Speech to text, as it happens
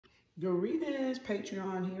Your readings,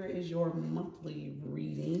 Patreon, here is your monthly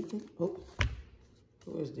reading. Oh,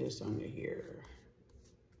 who is this under here?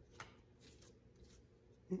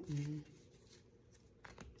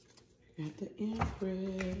 Got the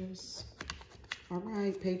Empress. All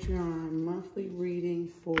right, Patreon monthly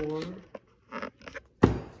reading for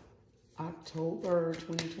October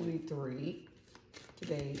 2023.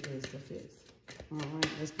 Today is the 5th. All right,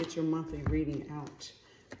 let's get your monthly reading out.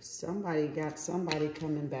 Somebody got somebody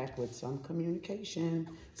coming back with some communication.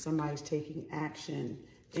 Somebody's taking action.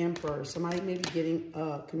 Emperor, somebody may be getting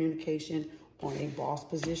communication on a boss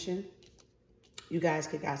position. You guys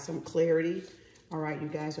got some clarity. All right, you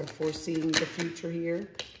guys are foreseeing the future here.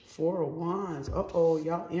 4 of Wands. Uh-oh,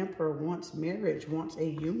 y'all Emperor wants marriage, wants a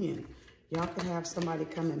union. Y'all could have somebody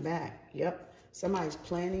coming back. Yep, somebody's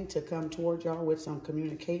planning to come toward y'all with some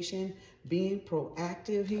communication, being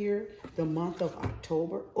proactive here. The month of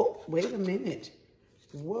October. Oh, wait a minute.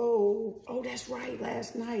 Whoa. Oh, that's right.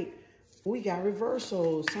 Last night, we got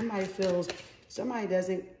reversals. Somebody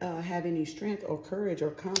doesn't have any strength or courage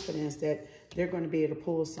or confidence that they're going to be able to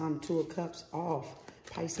pull some 2 of Cups off.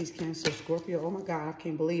 Pisces, Cancer, Scorpio. Oh my God, I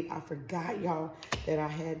can't believe I forgot, y'all, that I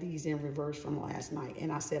had these in reverse from last night.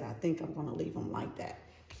 And I said, I think I'm going to leave them like that.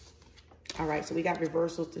 All right, so we got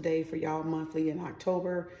reversals today for y'all monthly in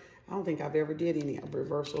October. I don't think I've ever did any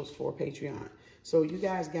reversals for Patreon. So you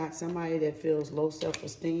guys got somebody that feels low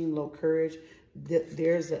self-esteem, low courage.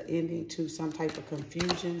 There's an ending to some type of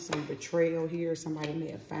confusion, some betrayal here. Somebody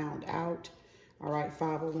may have found out. All right,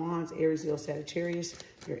 5 of Wands, Aries, Leo, Sagittarius,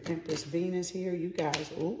 your Empress, Venus here. You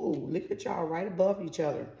guys, ooh, look at y'all right above each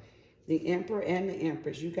other. The Emperor and the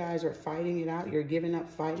Empress, you guys are fighting it out. You're giving up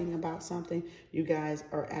fighting about something. You guys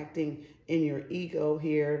are acting in your ego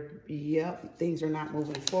here. Yep, things are not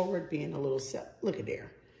moving forward, being a little, look at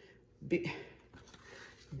there.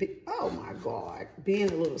 Oh my God, being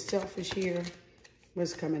a little selfish here.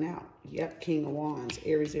 What's coming out? Yep, King of Wands,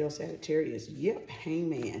 Aries, Leo, Sagittarius. Yep,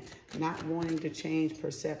 Hangman. Not wanting to change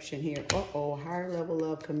perception here. Uh-oh, higher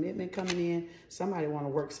level of commitment coming in. Somebody want to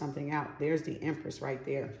work something out. There's the Empress right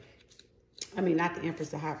there. I mean, not the Empress,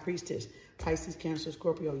 the High Priestess. Pisces, Cancer,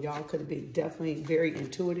 Scorpio. Y'all could be definitely very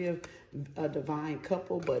intuitive, a divine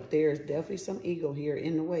couple, but there's definitely some ego here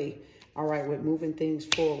in the way. All right, with moving things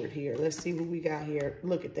forward here. Let's see what we got here.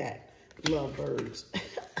 Look at that. Lovebirds.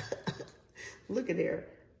 Look at there.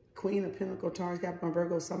 Queen of Pentacles, Taurus, Capricorn,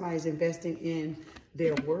 Virgo. Somebody's investing in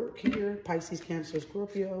their work here. Pisces, Cancer,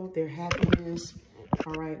 Scorpio. Their happiness.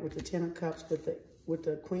 All right, with the 10 of Cups, with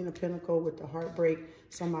the Queen of Pentacles, with the heartbreak.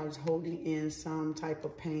 Somebody's holding in some type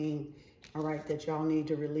of pain. All right, that y'all need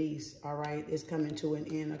to release. All right, it's coming to an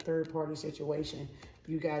end, a third-party situation.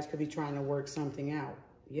 You guys could be trying to work something out.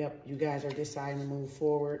 Yep, you guys are deciding to move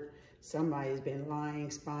forward. Somebody's been lying,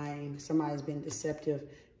 spying. Somebody's been deceptive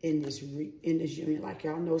in this union. Like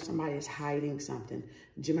y'all know somebody is hiding something.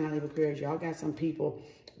 Gemini, Libra, Aquarius, y'all got some people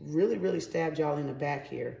really stabbed y'all in the back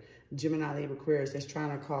here. Gemini, Libra, Aquarius, that's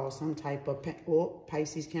trying to cause some type of, well,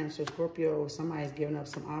 Pisces, Cancer, Scorpio. Somebody's giving up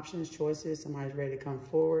some options, choices. Somebody's ready to come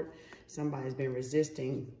forward. Somebody's been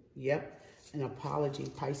resisting. Yep, an apology.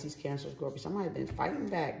 Pisces, Cancer, Scorpio. Somebody's been fighting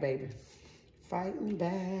back, baby. Fighting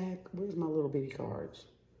back. Where's my little bitty cards?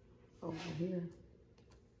 Oh, right here.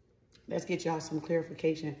 Let's get y'all some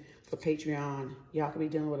clarification for Patreon. Y'all could be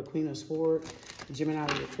dealing with a Queen of Swords, Gemini,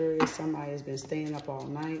 Aquarius. Somebody has been staying up all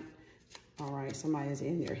night. All right, somebody is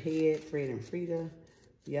in their head, Fred and Frida.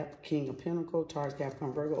 Yep, King of Pentacles, Taurus,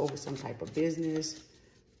 Capricorn, Virgo, over some type of business,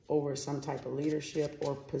 over some type of leadership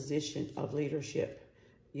or position of leadership.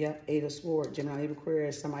 Yep, 8 of Swords, Gemini,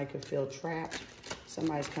 Aquarius. Somebody could feel trapped.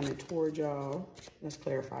 Somebody's coming toward y'all. Let's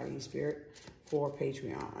clarify these, Spirit, for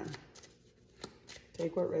Patreon.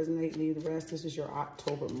 Take what resonates, leave the rest. This is your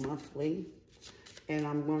October monthly. And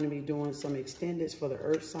I'm going to be doing some extendeds for the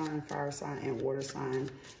earth sign, fire sign, and water sign.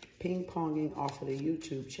 Ping-ponging off of the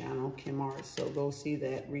YouTube channel, KemArts. So go see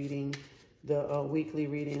that reading, the weekly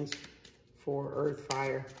readings for earth,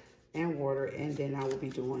 fire, and water. And then I will be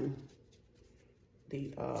doing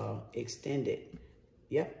the extended.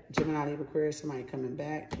 Yep, Gemini, Libra, Aquarius, somebody coming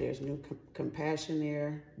back. There's new compassion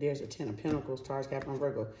there. There's a 10 of Pentacles, Taurus, Capricorn,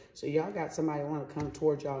 Virgo. So y'all got somebody want to come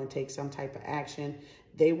towards y'all and take some type of action.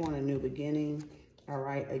 They want a new beginning. All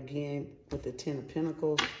right, again, with the 10 of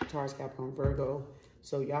Pentacles, Taurus, Capricorn, Virgo.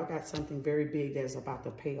 So y'all got something very big that's about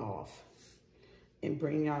to pay off and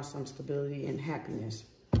bring y'all some stability and happiness.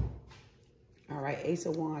 All right, Ace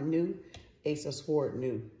of Wands, new. Ace of Swords,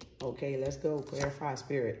 new. Okay, let's go. Clarify,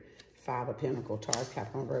 Spirit. 5 of Pentacles, Taurus,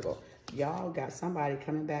 Capricorn, Virgo. Y'all got somebody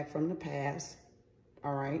coming back from the past,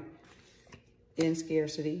 all right, in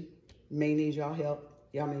scarcity, may need y'all help.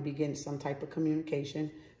 Y'all may be getting some type of communication.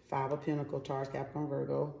 Five of Pentacles, Taurus, Capricorn,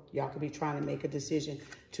 Virgo. Y'all could be trying to make a decision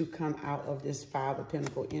to come out of this Five of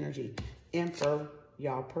Pentacles energy. Emperor,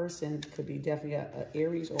 y'all person could be definitely a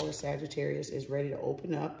Aries or a Sagittarius is ready to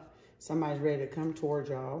open up. Somebody's ready to come towards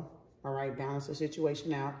y'all. All right, balance the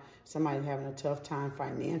situation out. Somebody's having a tough time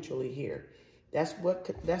financially here. That's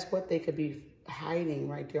what they could be hiding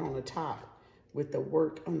right there on the top with the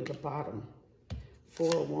work under the bottom.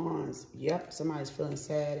 Four of Wands. Yep, somebody's feeling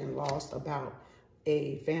sad and lost about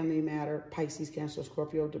a family matter. Pisces, Cancer,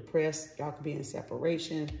 Scorpio, depressed. Y'all could be in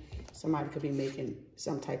separation. Somebody could be making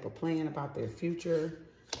some type of plan about their future.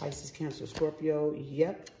 Pisces, Cancer, Scorpio.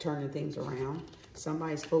 Yep, turning things around.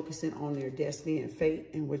 Somebody's focusing on their destiny and fate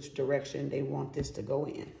and which direction they want this to go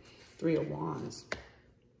in. Three of Wands.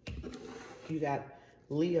 You got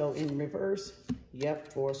Leo in reverse.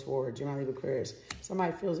 Yep, Four of Swords. Gemini, Libra, Aquarius.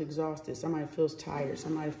 Somebody feels exhausted. Somebody feels tired.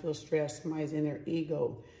 Somebody feels stressed. Somebody's in their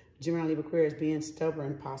ego. Gemini, Libra, Aquarius being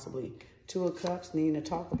stubborn, possibly. Two of Cups needing to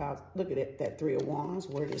talk about, look at it, that Three of Wands,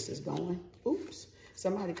 where this is going. Oops.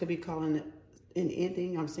 Somebody could be calling it an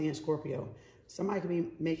ending. I'm saying Scorpio. Somebody could be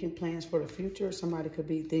making plans for the future. Somebody could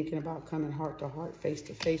be thinking about coming heart to heart, face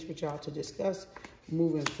to face with y'all to discuss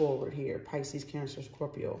moving forward here. Pisces, Cancer,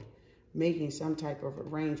 Scorpio. Making some type of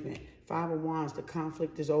arrangement. Five of Wands, the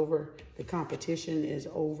conflict is over. The competition is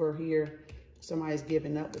over here. Somebody's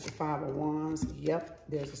giving up with the Five of Wands. Yep,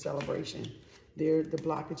 there's a celebration. The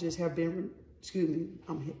blockages have been, excuse me,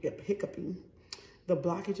 I'm hiccuping. The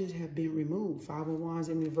blockages have been removed. Five of Wands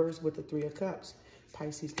in reverse with the Three of Cups.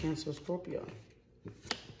 Pisces, Cancer, Scorpio.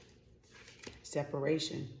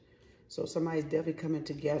 Separation. So somebody's definitely coming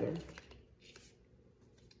together.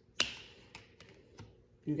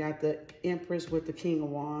 You got the Empress with the King of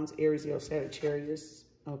Wands, Aries, Leo, Sagittarius.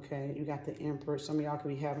 Okay, you got the Emperor. Some of y'all could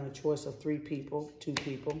be having a choice of three people, two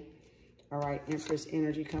people. All right, Empress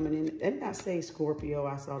energy coming in. Didn't I say Scorpio?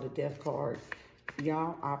 I saw the Death card.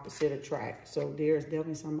 Y'all opposite attract. So there's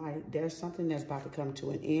definitely somebody, there's something that's about to come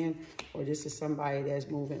to an end, or this is somebody that's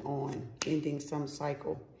moving on, ending some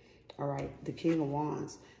cycle. All right, the King of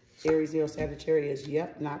Wands, Aries, Leo, Sagittarius.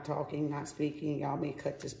 Yep, not talking, not speaking. Y'all may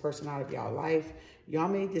cut this person out of y'all life. Y'all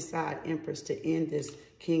may decide, Empress, to end this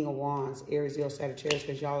King of Wands, Aries, Leo, Sagittarius,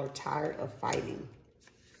 because y'all are tired of fighting.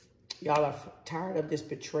 Y'all are tired of this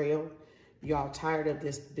betrayal. Y'all tired of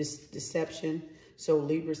this deception. So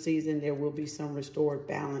Libra season, there will be some restored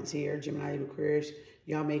balance here. Gemini, Libra, Aquarius,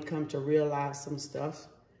 y'all may come to realize some stuff.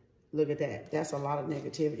 Look at that. That's a lot of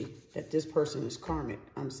negativity. That this person is karmic.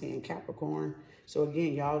 I'm saying Capricorn. So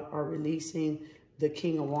again, y'all are releasing the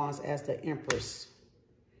King of Wands as the Empress.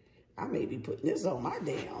 I may be putting this on my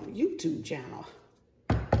damn YouTube channel.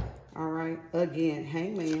 All right. Again,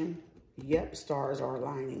 Hangman. Yep, stars are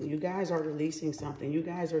aligning. You guys are releasing something. You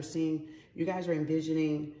guys are seeing, you guys are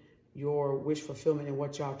envisioning your wish fulfillment and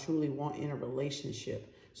what y'all truly want in a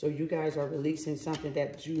relationship. So you guys are releasing something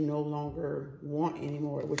that you no longer want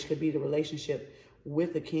anymore, which could be the relationship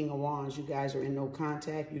with the King of Wands. You guys are in no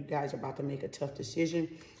contact. You guys are about to make a tough decision.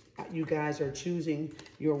 You guys are choosing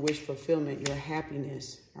your wish fulfillment, your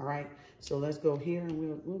happiness. All right. So let's go here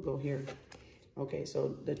and we'll go here. Okay.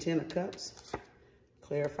 So the Ten of Cups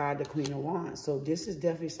clarified the Queen of Wands. So this is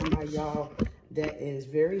definitely somebody, y'all, that is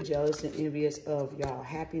very jealous and envious of y'all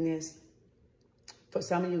happiness. For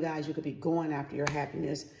some of you guys, you could be going after your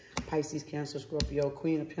happiness. Pisces, Cancer, Scorpio,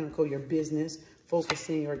 Queen of Pentacles, your business,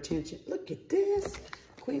 focusing your attention. Look at this.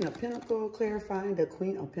 Queen of Pentacles, clarifying the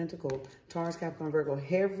Queen of Pentacles. Taurus, Capricorn, Virgo,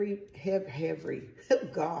 heavy,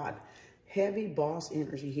 God, heavy boss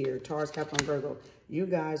energy here. Taurus, Capricorn, Virgo. You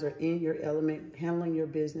guys are in your element, handling your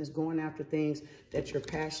business, going after things that you're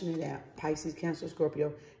passionate at. Pisces, Cancer,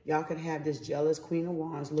 Scorpio. Y'all could have this jealous Queen of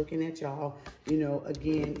Wands looking at y'all. You know,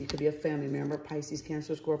 again, it could be a family member. Pisces,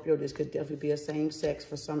 Cancer, Scorpio. This could definitely be a same sex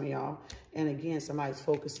for some of y'all. And again, somebody's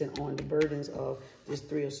focusing on the burdens of this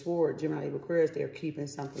Three of Swords. Gemini, Libra, Aquarius, they're keeping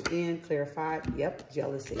something in. Clarified. Yep,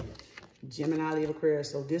 jealousy. Gemini, Libra, Aquarius.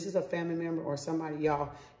 So this is a family member or somebody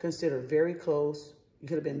y'all consider very close. You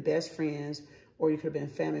could have been best friends, or you could have been a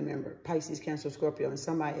family member. Pisces, Cancer, Scorpio. And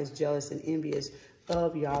somebody is jealous and envious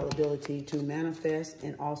of y'all ability to manifest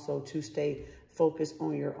and also to stay focused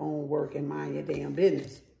on your own work and mind your damn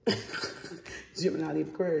business. Gemini,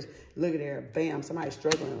 Libra, Aquarius. Look at there. Bam. Somebody's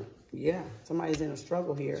struggling. Yeah. Somebody's in a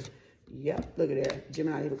struggle here. Yep. Look at there.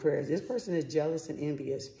 Gemini, Libra, Aquarius. This person is jealous and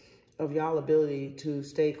envious of y'all ability to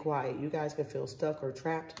stay quiet. You guys could feel stuck or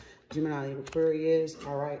trapped. Gemini, Libra, Aquarius.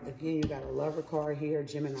 All right. Again, you got a lover card here.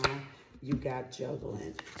 Gemini. You got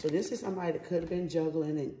juggling. So this is somebody that could have been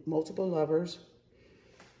juggling and multiple lovers.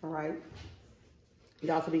 All right.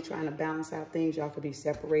 Y'all could be trying to balance out things. Y'all could be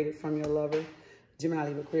separated from your lover. Gemini,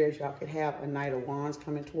 Libra, Aquarius, y'all could have a Knight of Wands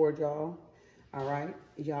coming toward y'all. All right.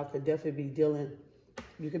 Y'all could definitely be dealing,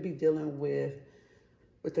 you could be dealing with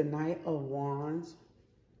the Knight of Wands.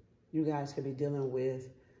 You guys could be dealing with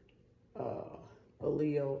a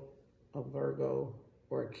Leo, a Virgo,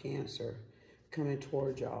 or a Cancer coming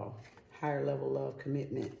toward y'all. Higher level of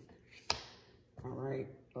commitment. All right.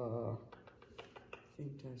 I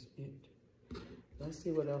think that's it. Let's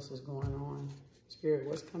see what else is going on. Spirit,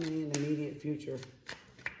 what's coming in the immediate future?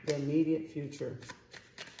 The immediate future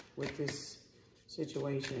with this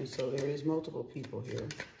situation. So there is multiple people here.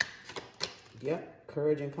 Yep,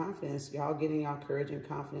 courage and confidence. Y'all getting y'all courage and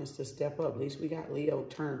confidence to step up. At least we got Leo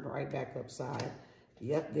turned right back upside.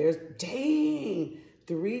 Yep, there's, dang,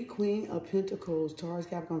 3 Queen of Pentacles, Taurus,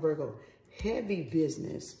 Capricorn, Virgo. Heavy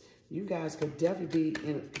business. You guys could definitely be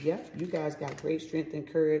in, yep, you guys got great strength and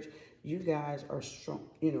courage. You guys are strong,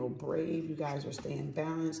 you know, brave. You guys are staying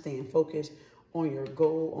balanced, staying focused on your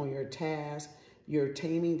goal, on your task. You're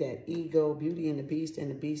taming that ego, Beauty and the Beast and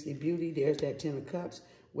the Beastly Beauty. There's that 10 of Cups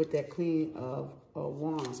with that Queen of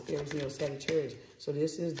Wands, Aries, Leo, Sagittarius. So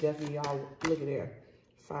this is definitely y'all, look at there.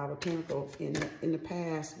 5 of Pentacles. In the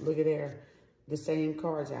past, look at there. The same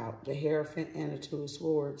cards out. The Hierophant and the 2 of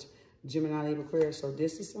Swords. Gemini, Libra, Aquarius. So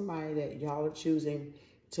this is somebody that y'all are choosing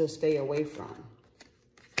to stay away from.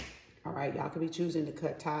 All right, y'all could be choosing to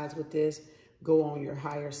cut ties with this. Go on your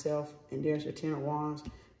higher self. And there's your 10 of Wands.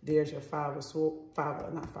 There's your 5 of Sword. 5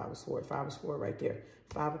 of Sword right there.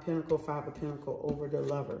 5 of Pentacle over the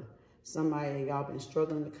lover. Somebody y'all been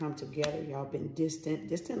struggling to come together. Y'all been distant.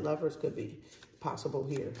 Distant lovers could be possible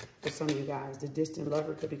here. For some of you guys, the distant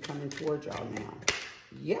lover could be coming towards y'all now.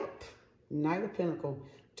 Yep. Knight of Pentacles.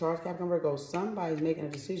 Taurus, Capricorn, Virgo. Somebody's making a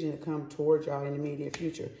decision to come towards y'all in the immediate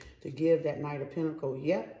future to give that Knight of Pentacles.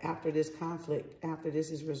 Yep. After this conflict, after this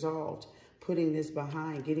is resolved, putting this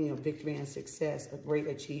behind, getting a victory and success, a great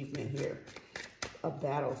achievement here. A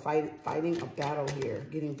battle, fighting a battle here,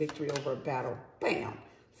 getting victory over a battle. Bam!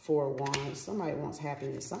 4 of Wands. Somebody wants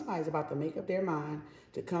happiness. Somebody's about to make up their mind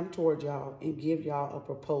to come toward y'all and give y'all a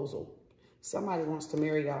proposal. Somebody wants to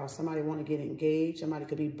marry y'all. Somebody want to get engaged. Somebody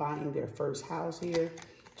could be buying their first house here.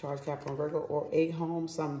 Taurus, Capricorn, Virgo, or a home.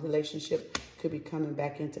 Some relationship could be coming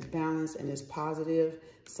back into balance and is positive.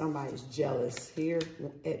 Somebody's jealous here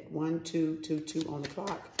at 1222 on the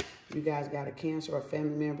clock. You guys got a Cancer or a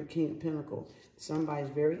family member, King of Pentacles. Somebody's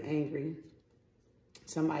very angry.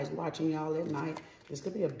 Somebody's watching y'all at night. This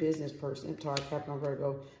could be a business person, Taurus, Capricorn,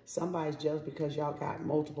 Virgo. Somebody's jealous because y'all got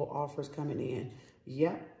multiple offers coming in.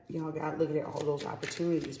 Yep, y'all got, look at there, all those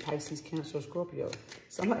opportunities. Pisces, Cancer, Scorpio.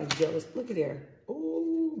 Somebody's jealous. Look at there.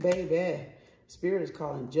 Ooh, baby. Spirit is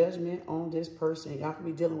calling judgment on this person. Y'all could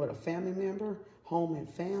be dealing with a family member, home and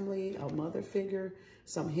family, a mother figure.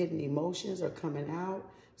 Some hidden emotions are coming out.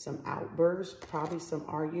 Some outbursts, probably some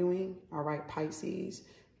arguing. All right, Pisces,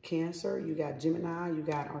 Cancer, you got Gemini, you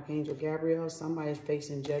got Archangel Gabriel. Somebody's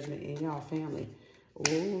facing judgment in y'all family.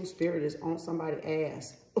 Ooh, Spirit is on somebody's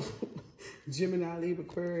ass. Gemini, Libra,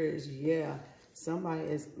 Aquarius, yeah. Somebody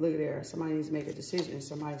is, look at there. Somebody needs to make a decision.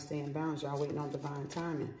 Somebody's staying balanced. Y'all waiting on divine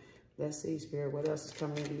timing. Let's see, Spirit, what else is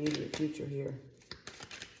coming in the immediate future here?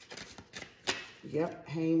 Yep,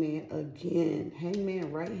 Hangman again.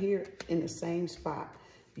 Hangman right here in the same spot.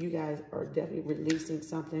 You guys are definitely releasing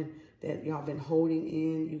something that y'all been holding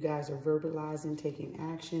in. You guys are verbalizing, taking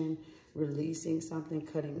action, releasing something,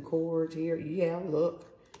 cutting cords here. Yeah, look,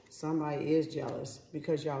 somebody is jealous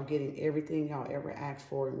because y'all getting everything y'all ever asked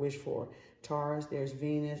for and wished for. Taurus, there's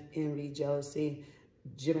Venus, envy, jealousy.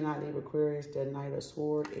 Gemini, Libra, Aquarius, the Knight of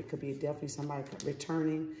Swords. It could be definitely somebody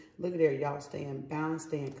returning. Look at there, y'all staying balanced,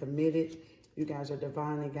 staying committed. You guys are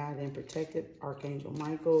divinely guided and protected. Archangel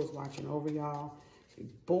Michael is watching over y'all.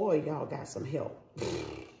 Boy, y'all got some help.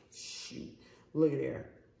 Shoot. Look at there.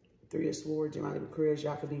 3 of Swords, Gemini, Libra, Aquarius.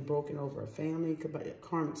 Y'all could be broken over a family. Could be a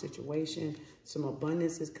karmic situation. Some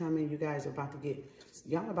abundance is coming. You guys are about to get,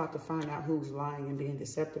 y'all about to find out who's lying and being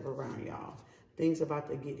deceptive around y'all. Things about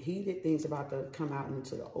to get heated. Things about to come out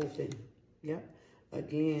into the open. Yep.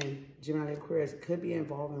 Again, Gemini, Libra, Aquarius, it could be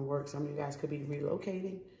involving work. Some of you guys could be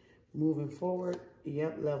relocating, moving forward.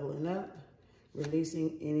 Yep, leveling up.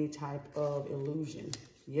 Releasing any type of illusion.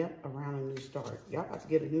 Yep, around a new start. Y'all about to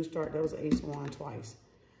get a new start. That was Ace of Wands twice.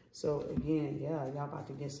 So again, yeah, y'all about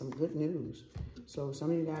to get some good news. So some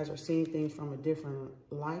of you guys are seeing things from a different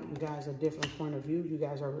light. You guys are a different point of view. You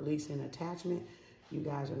guys are releasing attachment. You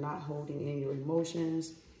guys are not holding in your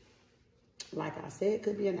emotions. Like I said, it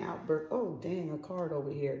could be an outburst. Oh, dang, a card over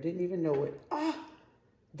here. Didn't even know it. Ah,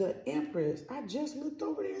 the Empress. I just looked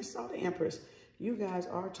over there and saw the Empress. You guys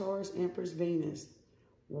are Taurus, Empress, Venus.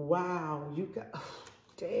 Wow, you got, oh,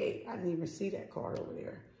 dang, I didn't even see that card over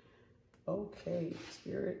there. Okay,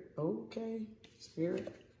 Spirit, okay,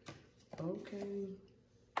 Spirit, okay.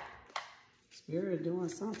 Spirit doing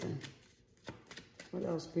something. What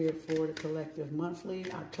else, Spirit, for the collective? Monthly,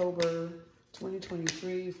 October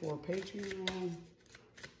 2023 for Patreon.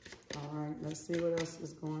 All right, let's see what else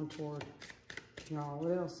is going toward y'all.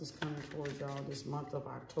 What else is coming toward y'all this month of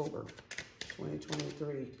October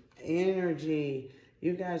 2023? Energy.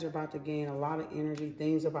 You guys are about to gain a lot of energy.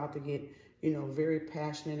 Things about to get, you know, very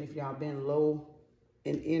passionate. If y'all been low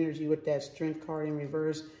in energy with that strength card in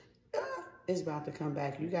reverse, it's about to come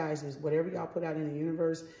back. You guys, is whatever y'all put out in the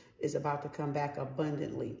universe is about to come back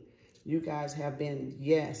abundantly. You guys have been,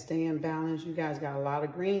 yes, staying balanced. You guys got a lot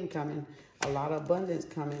of green coming, a lot of abundance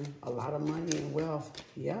coming, a lot of money and wealth.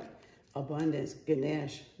 Yep, abundance,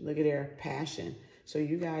 Ganesh, look at there, passion. So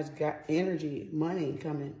you guys got energy, money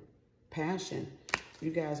coming, passion. You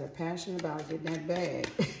guys are passionate about getting that bag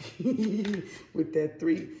with that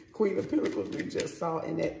 3 Queen of Pentacles we just saw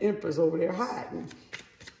and that Empress over there hiding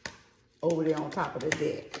over there on top of the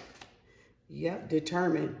deck. Yep,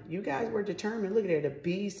 determined. You guys were determined, look at there, to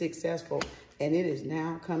be successful, and it is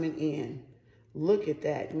now coming in. Look at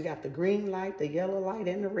that. We got the green light, the yellow light,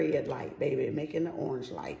 and the red light, baby, making the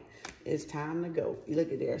orange light. It's time to go. You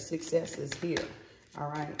look at there, success is here. All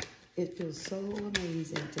right. It feels so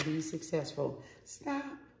amazing to be successful. Stop.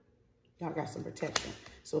 Y'all got some protection.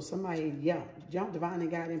 So somebody, yeah, y'all divinely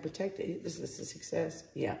guided and protected. This is a success.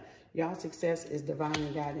 Yeah. Y'all success is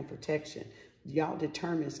divinely guided and protection. Y'all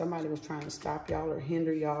determined. Somebody was trying to stop y'all or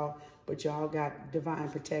hinder y'all, but y'all got divine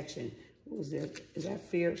protection. What was it? Is that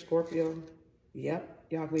fear, Scorpio? Yep.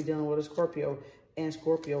 Y'all can be dealing with a Scorpio, and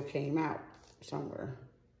Scorpio came out somewhere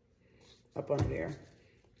up under there.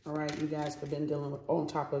 All right, you guys have been dealing with on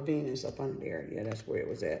top of Venus up under there. Yeah, that's where it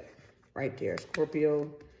was at. Right there, Scorpio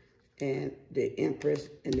and the Empress,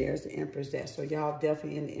 and there's the Empress there. So y'all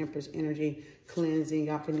definitely in the Empress energy, cleansing.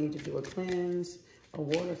 Y'all can need to do a cleanse, a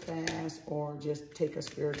water fast, or just take a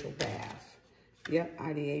spiritual bath. Yep,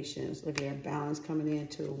 ideations. Look at that balance coming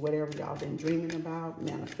into whatever y'all been dreaming about,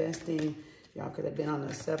 manifesting. Y'all could have been on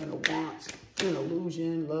the 7 of Wands, an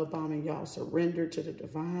illusion, love bombing. Y'all surrender to the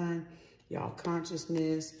divine. Y'all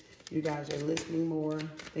consciousness. You guys are listening more.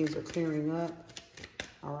 Things are clearing up.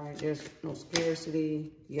 All right, there's no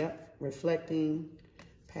scarcity. Yep, reflecting,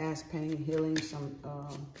 past pain, healing, some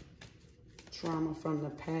trauma from the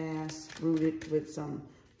past, rooted with some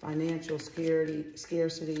financial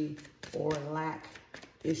scarcity or lack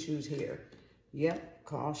issues here. Yep,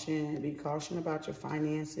 caution. Be caution about your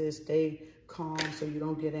finances. Stay calm so you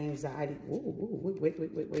don't get anxiety. Ooh,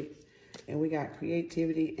 wait. And we got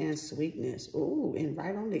creativity and sweetness. Ooh, and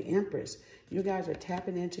right on the Empress. You guys are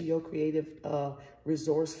tapping into your creative,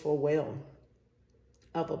 resourceful well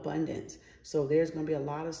of abundance. So there's going to be a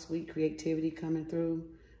lot of sweet creativity coming through.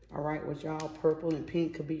 All right, with y'all, purple and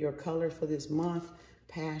pink could be your color for this month.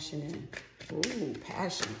 Passionate. Ooh,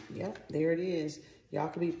 passion. Yep, there it is. Y'all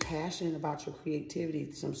could be passionate about your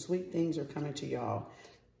creativity. Some sweet things are coming to y'all.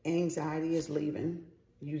 Anxiety is leaving.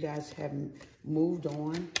 You guys have moved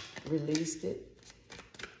on, released it.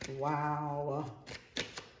 Wow.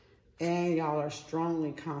 And y'all are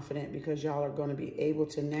strongly confident because y'all are going to be able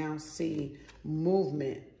to now see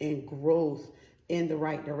movement and growth in the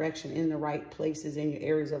right direction, in the right places, in your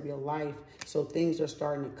areas of your life. So things are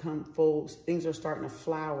starting to come full. Things are starting to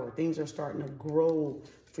flower. Things are starting to grow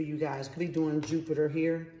for you guys. Could be doing Jupiter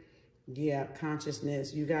here. Yeah,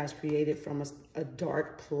 consciousness. You guys created from a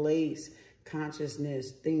dark place.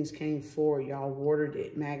 Consciousness. Things came forward. Y'all watered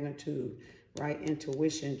it. Magnitude. Right?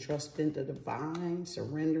 Intuition. Trust in the divine.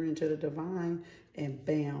 Surrendering to the divine. And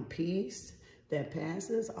bam, peace that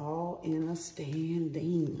passes all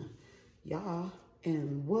understanding. Y'all.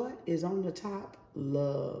 And what is on the top?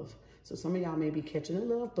 Love. So some of y'all may be catching a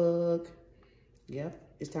love bug. Yep.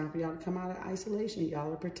 It's time for y'all to come out of isolation.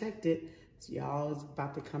 Y'all are protected. So y'all is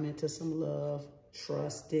about to come into some love.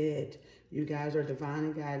 Trusted. You guys are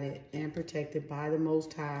divinely guided and protected by the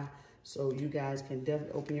Most High. So you guys can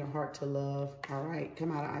definitely open your heart to love. All right.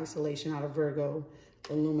 Come out of isolation, out of Virgo.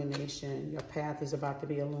 Illumination. Your path is about to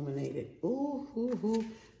be illuminated. Ooh.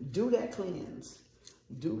 Do that cleanse.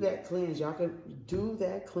 Do that cleanse. Y'all can do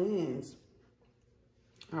that cleanse.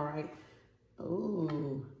 All right.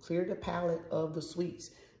 Ooh. Clear the palette of the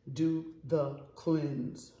sweets. Do the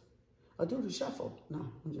cleanse. Or do the shuffle. No,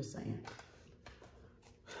 I'm just saying.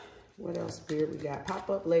 What else, Spirit, we got? Pop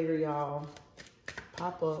up later, y'all.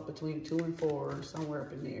 Pop up between 2 and 4. Somewhere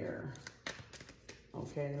up in there.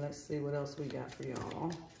 Okay, let's see what else we got for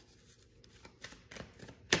y'all.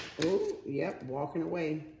 Ooh, yep, walking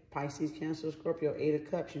away. Pisces, Cancer, Scorpio, 8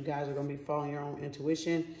 of Cups. You guys are going to be following your own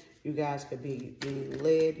intuition. You guys could be being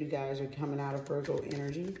led. You guys are coming out of Virgo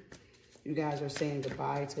energy. You guys are saying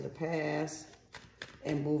goodbye to the past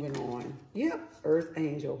and moving on. Yep, Earth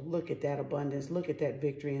Angel. Look at that abundance. Look at that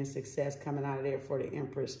victory and success coming out of there for the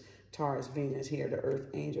Empress, Taurus, Venus here, the Earth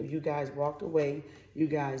Angel. You guys walked away. You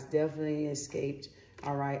guys definitely escaped.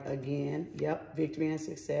 All right, again, yep, victory and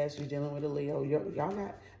success. You're dealing with a Leo. Y'all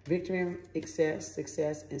got victory and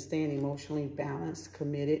success, and staying emotionally balanced,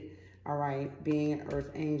 committed. All right, being an Earth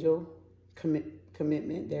Angel,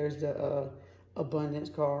 commitment. There's the abundance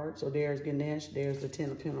card. So there's Ganesh. There's the 10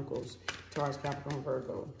 of Pentacles, Taurus, Capricorn,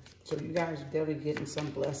 Virgo. So you guys are definitely getting some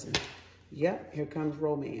blessing. Yep, here comes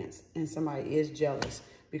romance. And somebody is jealous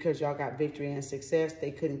because y'all got victory and success. They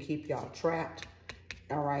couldn't keep y'all trapped.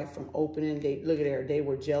 All right, from opening, look at there. They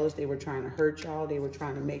were jealous. They were trying to hurt y'all. They were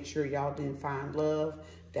trying to make sure y'all didn't find love.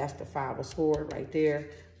 That's the 5 of Swords right there.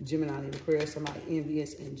 Gemini and Aquarius, somebody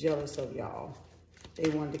envious and jealous of y'all. They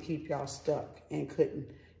wanted to keep y'all stuck and couldn't.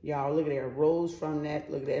 Y'all, look at there. Rose from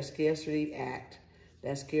that. Look at that scarcity act.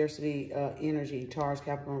 That scarcity energy. Taurus,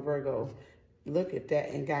 Capricorn, Virgo. Look at that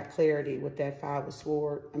and got clarity with that 5 of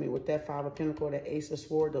Swords. I mean, with that 5 of Pentacles, that Ace of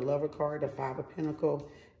Swords, the Lover card, the 5 of Pentacles,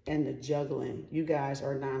 and the juggling. You guys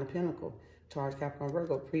are 9 of Pentacles. Taurus, Capricorn,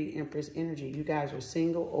 Virgo, pre-Empress energy. You guys are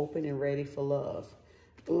single, open, and ready for love.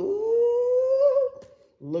 Ooh,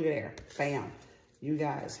 look at there. Bam. You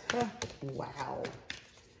guys, huh? Wow.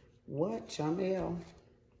 What, Chamel?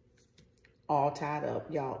 All tied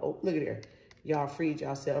up. Y'all, oh, look at there. Y'all freed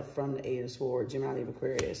yourself from the 8 of Swords, Gemini, Libra,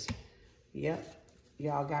 Aquarius. Yep.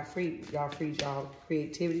 Y'all got free. Y'all freed y'all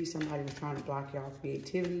creativity. Somebody was trying to block y'all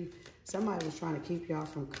creativity. Somebody was trying to keep y'all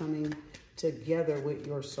from coming together with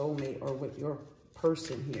your soulmate or with your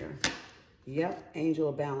person here. Yep, angel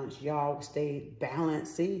of balance. Y'all stayed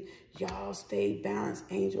balanced. See, y'all stayed balanced.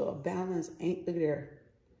 Angel of balance. Look at there.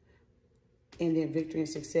 And then victory and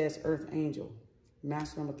success, Earth Angel.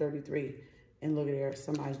 Master number 33. And look at there.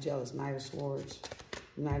 Somebody's jealous. Knight of Swords.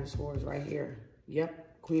 Knight of Swords right here. Yep.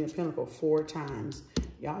 Queen of Pentacles 4 times.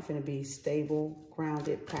 Y'all finna be stable,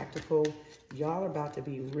 grounded, practical. Y'all are about to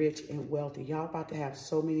be rich and wealthy. Y'all about to have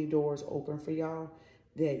so many doors open for y'all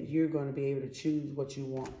that you're going to be able to choose what you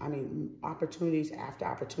want. I mean, opportunities after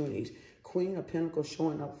opportunities. Queen of Pentacles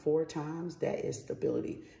showing up 4 times. That is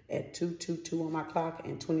stability. At 222 on my clock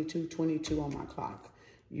and 2222 on my clock.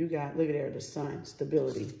 You got, look at there, the sun,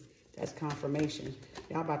 stability. That's confirmation.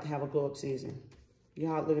 Y'all about to have a glow up season.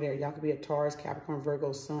 Y'all, look at there. Y'all could be a Taurus, Capricorn,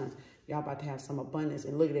 Virgo, sun. Y'all about to have some abundance.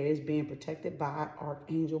 And look at there, it's being protected by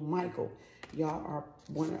Archangel Michael. Y'all are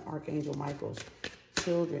one of Archangel Michael's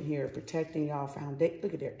children here, protecting y'all foundation.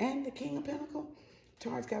 Look at there. And the King of Pentacles,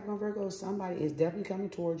 Taurus, Capricorn, Virgo, somebody is definitely coming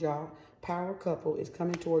towards y'all. Power couple is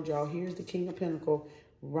coming towards y'all. Here's the King of Pentacles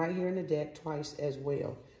right here in the deck twice as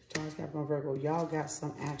well. Taurus, Capricorn, Virgo, y'all got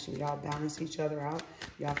some action. Y'all balance each other out.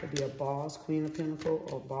 Y'all could be a boss, Queen of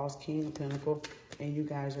Pentacles, or boss, King of Pentacles, and you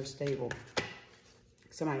guys are stable.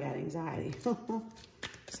 Somebody got anxiety.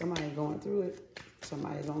 Somebody going through it.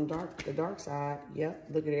 Somebody's on the dark side. Yep,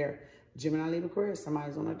 look at there. Gemini, Libra, Aquarius.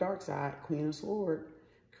 Somebody's on the dark side. Queen of Swords.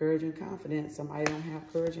 Courage and confidence. Somebody don't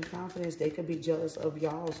have courage and confidence. They could be jealous of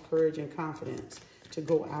y'all's courage and confidence to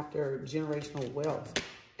go after generational wealth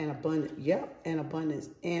and abundance. Yep, and abundance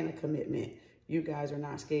and a commitment. You guys are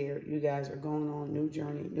not scared. You guys are going on a new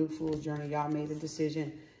journey, new fool's journey. Y'all made a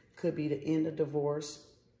decision. Could be the end of divorce.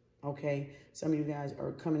 Okay, some of you guys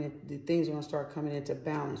are coming in, the things are going to start coming into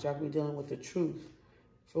balance. Y'all can be dealing with the truth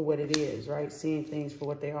for what it is, right? Seeing things for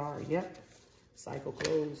what they are. Yep. Cycle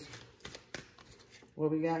closed.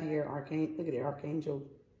 What we got here, look at the Archangel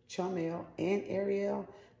Chamel and Ariel.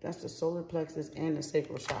 That's the solar plexus and the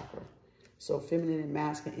sacral chakra. So feminine and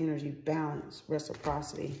masculine energy, balance,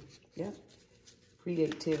 reciprocity. Yep.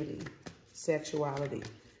 Creativity, sexuality.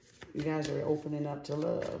 You guys are opening up to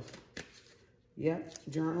love. Yep,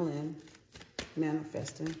 journaling,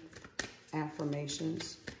 manifesting,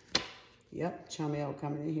 affirmations. Yep, Chamel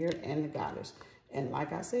coming in here and the goddess. And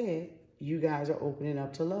like I said, you guys are opening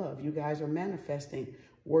up to love. You guys are manifesting,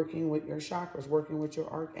 working with your chakras, working with your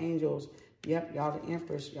archangels. Yep, y'all the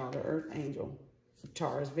Empress, y'all the Earth Angel,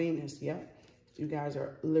 Taurus, Venus. Yep, you guys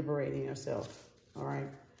are liberating yourself. All right.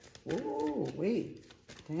 Ooh, wait.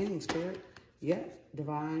 Dang, Spirit. Yep,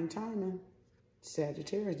 divine timing.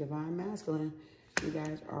 Sagittarius, divine masculine. You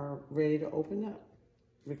guys are ready to open up.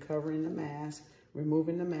 Recovering the mask,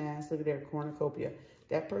 removing the mask. Look at their cornucopia.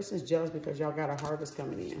 That person's jealous because y'all got a harvest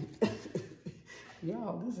coming in.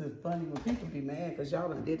 Y'all, this is funny when people be mad because y'all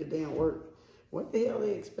done did the damn work. What the hell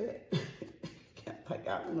they expect? Like,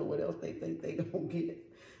 I don't know what else they think they gonna get.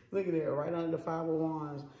 Look at there, right under the 5 of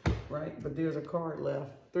Wands, right? But there's a card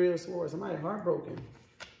left. 3 of Swords. Somebody heartbroken.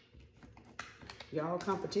 Y'all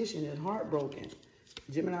competition is heartbroken.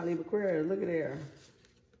 Gemini, Libra, Aquarius, look at there.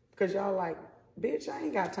 Because y'all like, bitch, I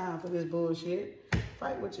ain't got time for this bullshit.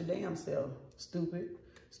 Fight with your damn self, stupid.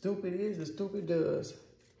 Stupid is and stupid does.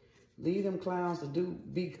 Leave them clowns to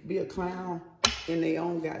be a clown in their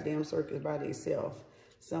own goddamn circus by themselves.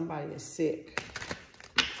 Somebody is sick.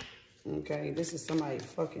 Okay, this is somebody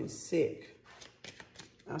fucking sick.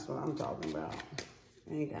 That's what I'm talking about.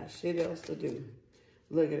 Ain't got shit else to do.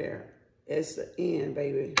 Look at there. It's the end,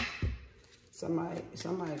 baby. Somebody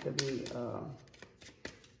could be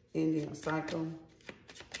ending a cycle.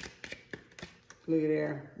 Look at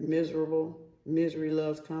there. Miserable. Misery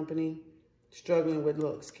loves company. Struggling with,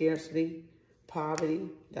 look, scarcity, poverty.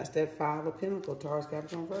 That's that 5 of Pentacles, Taurus,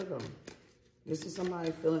 Capricorn, Virgo. This is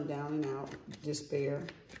somebody feeling down and out, despair,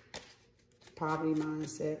 poverty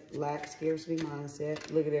mindset, lack, scarcity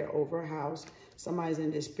mindset. Look at there, over a house. Somebody's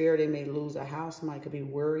in despair. They may lose a house. Somebody could be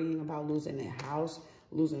worrying about losing their house,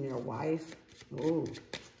 losing their wife, ooh,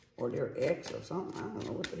 or their ex or something. I don't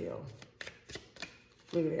know what the hell.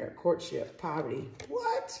 Look at there, courtship, poverty.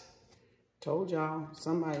 What? Told y'all,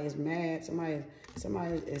 somebody is mad. Somebody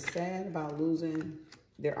is sad about losing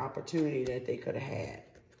their opportunity that they could have had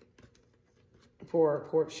for a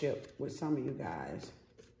courtship with some of you guys.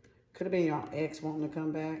 Could have been y'all ex wanting to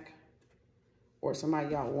come back, or somebody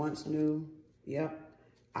y'all once knew. Yep.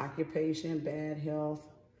 Occupation, bad health.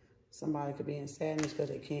 Somebody could be in sadness because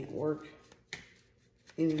they can't work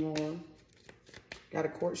anymore. Got a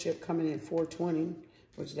courtship coming in 4/20,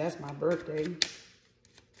 which that's my birthday.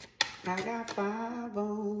 I got 5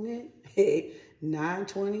 on it. Hey,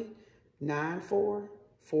 9/20, 9/4,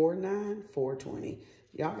 4/9, 4/20.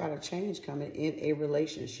 Y'all got a change coming in a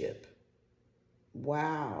relationship.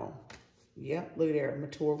 Wow. Yep, look at there,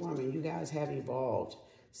 mature woman. You guys have evolved.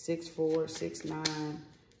 6/4, 6/9,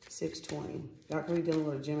 6/20. Y'all could be dealing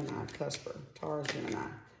with a Gemini, Cusper, Taurus, Gemini.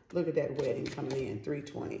 Look at that wedding coming in,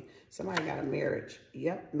 3/20. Somebody got a marriage.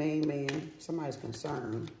 Yep, main man. Somebody's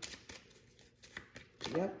concerned.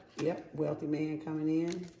 Yep, wealthy man coming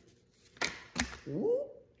in. Woo!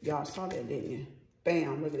 Y'all saw that, didn't you?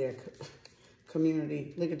 Bam, look at that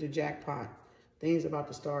community. Look at the jackpot. Things about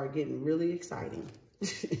to start getting really exciting.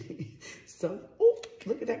 So, oh,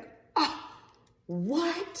 look at that. Oh,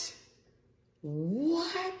 what?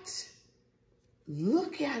 What?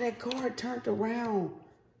 Look how that card turned around.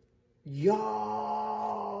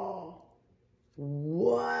 Y'all.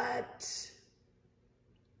 What?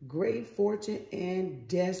 Great fortune and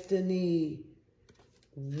destiny.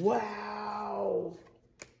 Wow.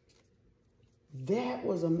 That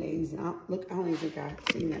was amazing. Look, I don't even think I've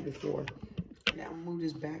seen that before. Now move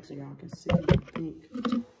this back so y'all can see. I think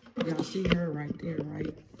y'all see her right there,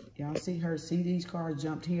 right? Y'all see her. See these cards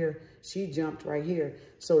jumped here. She jumped right here.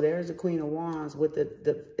 So there's the Queen of Wands with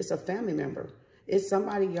it's a family member. It's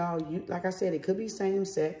somebody y'all, like I said, it could be same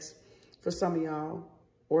sex for some of y'all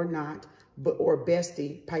or not. Or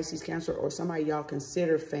bestie, Pisces, Cancer, or somebody y'all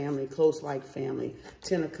consider family, close like family.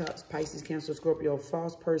 10 of Cups, Pisces, Cancer, Scorpio,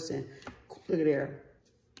 false person. Look at there,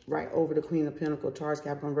 right over the Queen of Pentacles, Taurus,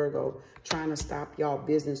 Capricorn, Virgo, trying to stop y'all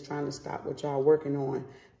business, trying to stop what y'all working on.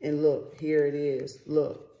 And look, here it is.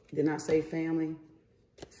 Look, did I say family?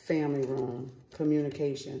 Family room,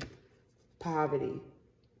 communication, poverty,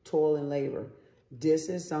 toil and labor. This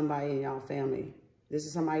is somebody in y'all family. This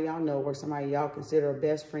is somebody y'all know or somebody y'all consider a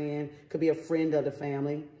best friend. Could be a friend of the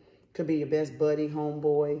family. Could be your best buddy,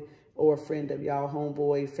 homeboy, or a friend of y'all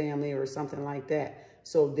homeboy family or something like that.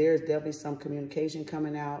 So there's definitely some communication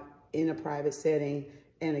coming out in a private setting.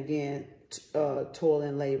 And again, toil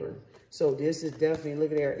and labor. So this is definitely,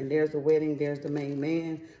 look at there. And there's the wedding. There's the main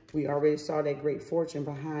man. We already saw that great fortune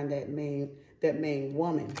behind that main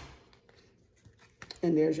woman.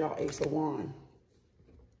 And there's y'all Ace of Wands.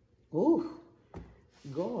 Ooh.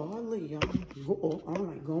 Golly, y'all. I'm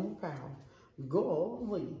like, go pow.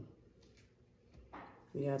 Golly.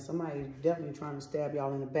 Yeah, somebody definitely trying to stab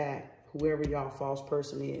y'all in the back, whoever y'all false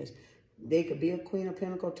person is. They could be a Queen of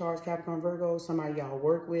Pentacles, Taurus, Capricorn, Virgo, somebody y'all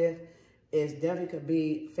work with. It definitely could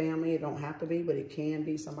be family. It don't have to be, but it can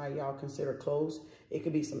be somebody y'all consider close. It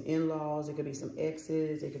could be some in-laws. It could be some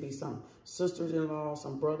exes. It could be some sisters-in-laws,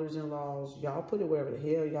 some brothers-in-laws. Y'all put it wherever the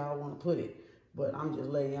hell y'all want to put it. But I'm just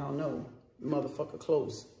letting y'all know. Motherfucker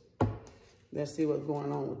close. Let's see what's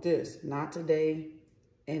going on with this. Not today,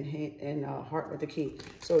 and heart with the key.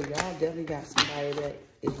 So y'all definitely got somebody that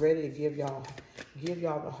is ready to give y'all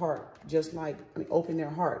the heart, just like open their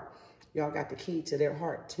heart. Y'all got the key to their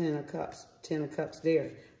heart. 10 of Cups. 10 of Cups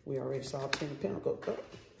there. We already saw 10 of Pentacles.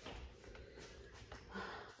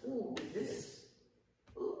 Ooh, this.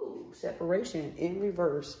 Ooh, separation in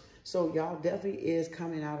reverse. So y'all definitely is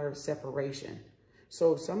coming out of separation.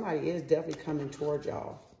 So somebody is definitely coming toward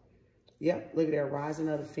y'all. Yep, look at that, rising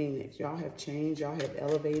of the phoenix. Y'all have changed. Y'all have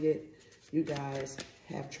elevated. You guys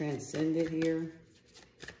have transcended here.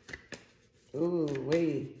 Ooh,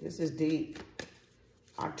 wait, this is deep.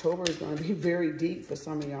 October is going to be very deep for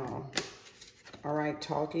some of y'all. All right,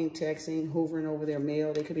 talking, texting, hoovering over their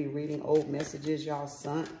mail. They could be reading old messages y'all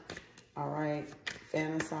sent. All right,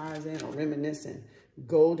 fantasizing or reminiscing.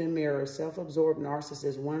 Golden mirror, self-absorbed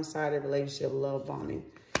narcissist, one-sided relationship, love bombing.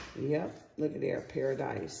 Yep, look at there,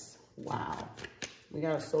 paradise. Wow. We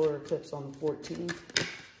got a solar eclipse on the 14th.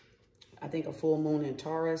 I think a full moon in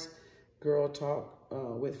Taurus. Girl talk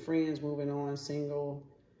with friends, moving on, single,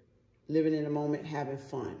 living in the moment, having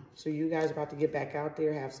fun. So you guys about to get back out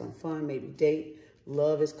there, have some fun, maybe date.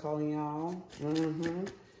 Love is calling y'all.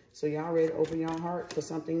 So y'all ready to open your heart for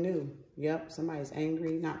something new. Yep, somebody's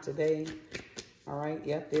angry, not today. All right,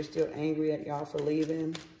 yep, they're still angry at y'all for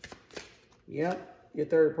leaving. Yep, your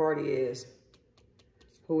third party is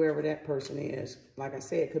whoever that person is. Like I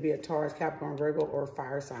said, it could be a Taurus, Capricorn, Virgo, or a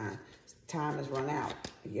fire sign. Time has run out.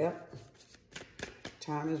 Yep.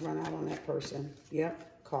 Time has run out on that person.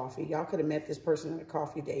 Yep. Coffee. Y'all could have met this person at a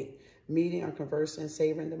coffee date. Meeting or conversing,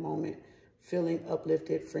 savoring the moment, feeling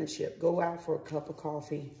uplifted, friendship. Go out for a cup of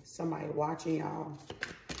coffee. Somebody watching y'all.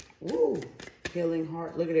 Woo. Healing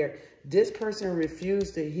heart. Look at there. This person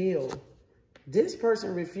refused to heal. This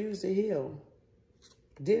person refused to heal.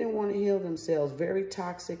 Didn't want to heal themselves. Very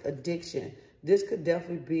toxic addiction. This could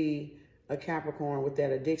definitely be a Capricorn with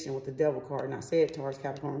that addiction with the devil card. And I said Taurus,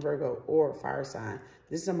 Capricorn, Virgo, or fire sign.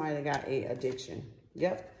 This is somebody that got a addiction.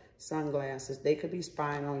 Yep. Sunglasses. They could be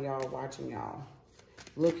spying on y'all, watching y'all.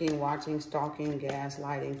 Looking, watching, stalking,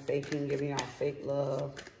 gaslighting, faking, giving y'all fake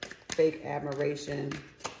love, fake admiration.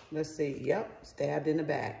 Let's see. Yep. Stabbed in the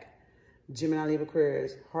back. Gemini, Libra,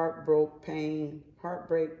 Aquarius. Heartbreak,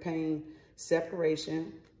 pain,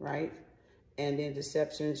 separation, right? And then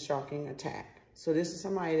deception, shocking, attack. So this is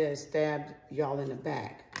somebody that stabbed y'all in the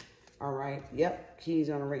back. All right. Yep. Keys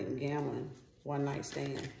on a ring, gambling, one night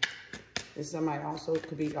stand. This is somebody also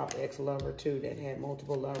could be y'all ex-lover too that had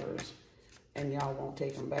multiple lovers and y'all won't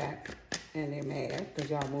take them back. And they're mad because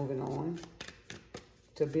y'all moving on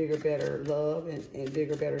to bigger, better love and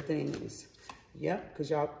bigger, better things. Yep. Because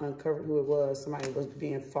y'all uncovered who it was. Somebody was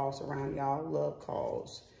being false around y'all. Love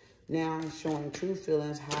calls. Now showing true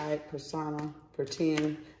feelings, hide, persona,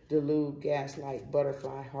 pretend, delude, gaslight,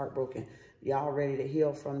 butterfly, heartbroken. Y'all ready to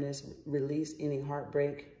heal from this, release any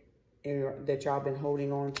heartbreak that y'all been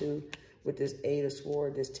holding on to with this 8 of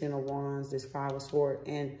Swords, this 10 of Wands, this 5 of Swords,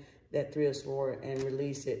 and that 3 of Swords, and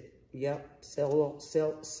release it. Yep, sell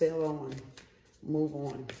on, move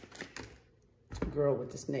on. Girl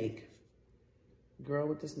with the snake. Girl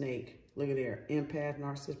with the snake. Look at there. Empath,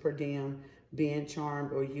 narcissist, per diem, being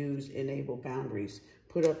charmed or used, enable boundaries.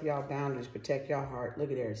 Put up y'all boundaries, protect y'all heart.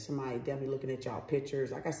 Look at there. Somebody definitely looking at y'all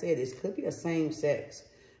pictures. Like I said, this could be a same sex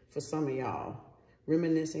for some of y'all.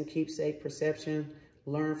 Reminiscing, keepsake, perception,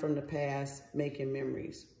 learn from the past, making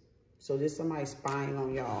memories. So this somebody spying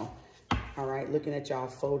on y'all. All right, looking at y'all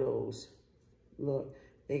photos. Look,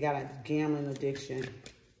 they got a gambling addiction.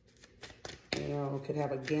 You know, could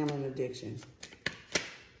have a gambling addiction.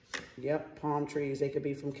 Yep, palm trees. They could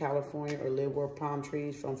be from California or live where palm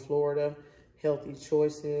trees, from Florida. Healthy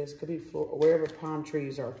choices. Could be wherever palm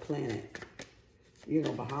trees are planted. You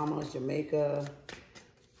know, Bahamas, Jamaica,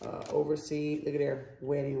 overseas. Look at their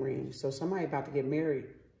wedding ring. So somebody about to get married.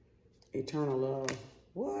 Eternal love.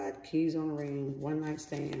 What? Keys on the ring. One night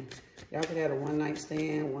stand. Y'all could have a one night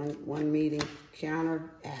stand, one meeting,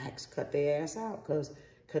 counter, axe, cut their ass out. Because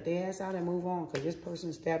cut their ass out and move on. Because this person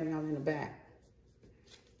is stabbing y'all in the back.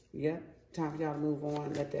 Yep. Time for y'all to move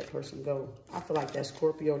on. Let that person go. I feel like that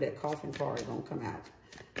Scorpio, that coffin card is going to come out.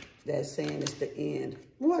 That's saying it's the end.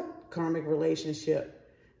 What? Karmic relationship.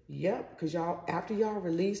 Yep. Because y'all, after y'all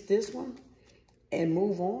release this one and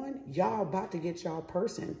move on, y'all about to get y'all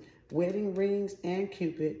person. Wedding rings and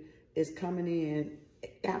Cupid is coming in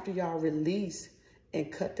after y'all release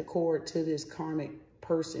and cut the cord to this karmic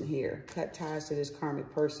person here. Cut ties to this karmic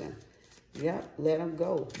person. Yep. Let them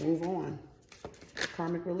go. Move on.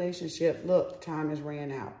 Karmic relationship. Look, time has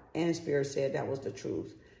ran out. And Spirit said that was the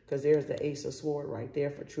truth. Because there's the Ace of Swords right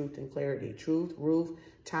there for truth and clarity. Truth, Ruth,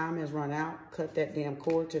 time has run out. Cut that damn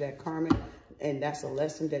cord to that karmic. And that's a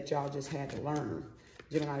lesson that y'all just had to learn.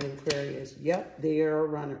 Gemini and Aquarius. Yep, they are a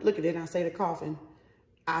runner. Look, didn't I say the coffin?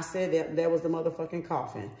 I said that was the motherfucking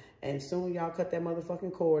coffin. And soon y'all cut that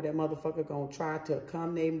motherfucking cord. That motherfucker gonna try to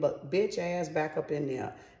come name but bitch ass back up in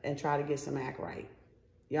there and try to get some act right.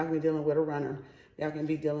 Y'all can be dealing with a runner. Y'all can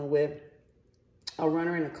be dealing with a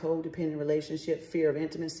runner in a codependent relationship, fear of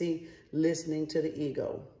intimacy, listening to the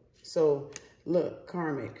ego. So, look,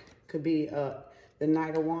 karmic could be the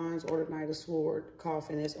Knight of Wands or the Knight of Swords.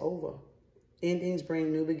 Coffin is over. Endings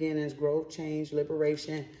bring new beginnings, growth, change,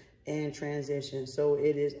 liberation, and transition. So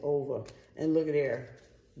it is over. And look at there.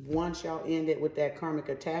 Once y'all end it with that karmic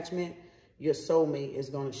attachment, your soulmate is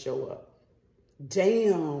going to show up.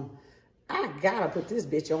 Damn. I gotta put this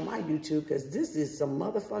bitch on my YouTube because this is some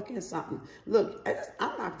motherfucking something. Look,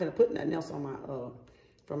 I'm not gonna put nothing else on my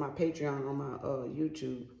from my Patreon on my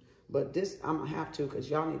YouTube, but this I'm gonna have to because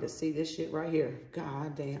y'all need to see this shit right here.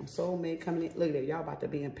 God damn, soulmate coming in. Look at that, y'all about to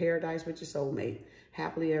be in paradise with your soulmate,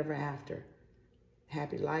 happily ever after.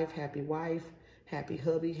 Happy life, happy wife, happy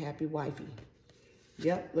hubby, happy wifey.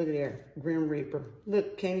 Yep, look at there, Grim Reaper.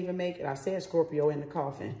 Look, can't even make it. I said Scorpio in the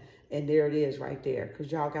coffin. And there it is right there.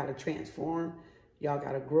 Because y'all got to transform. Y'all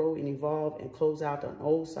got to grow and evolve and close out an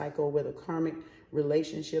old cycle with a karmic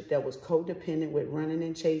relationship that was codependent with running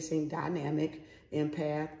and chasing, dynamic,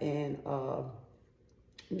 empath, and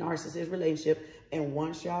narcissist relationship. And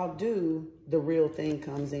once y'all do, the real thing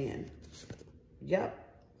comes in. Yep,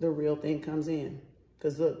 the real thing comes in.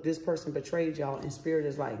 Because look, this person betrayed y'all and spirit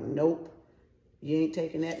is like, nope, you ain't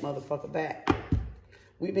taking that motherfucker back.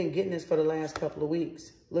 We've been getting this for the last couple of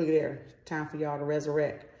weeks. Look at there. Time for y'all to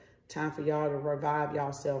resurrect. Time for y'all to revive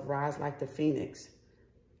y'allself. Rise like the phoenix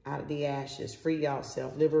out of the ashes. Free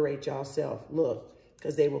y'allself. Liberate y'allself. Look,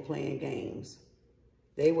 because they were playing games.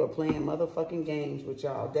 They were playing motherfucking games with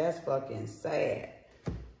y'all. That's fucking sad.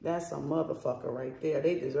 That's a motherfucker right there.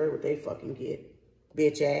 They deserve what they fucking get.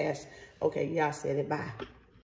 Bitch ass. Okay, y'all said it. Bye.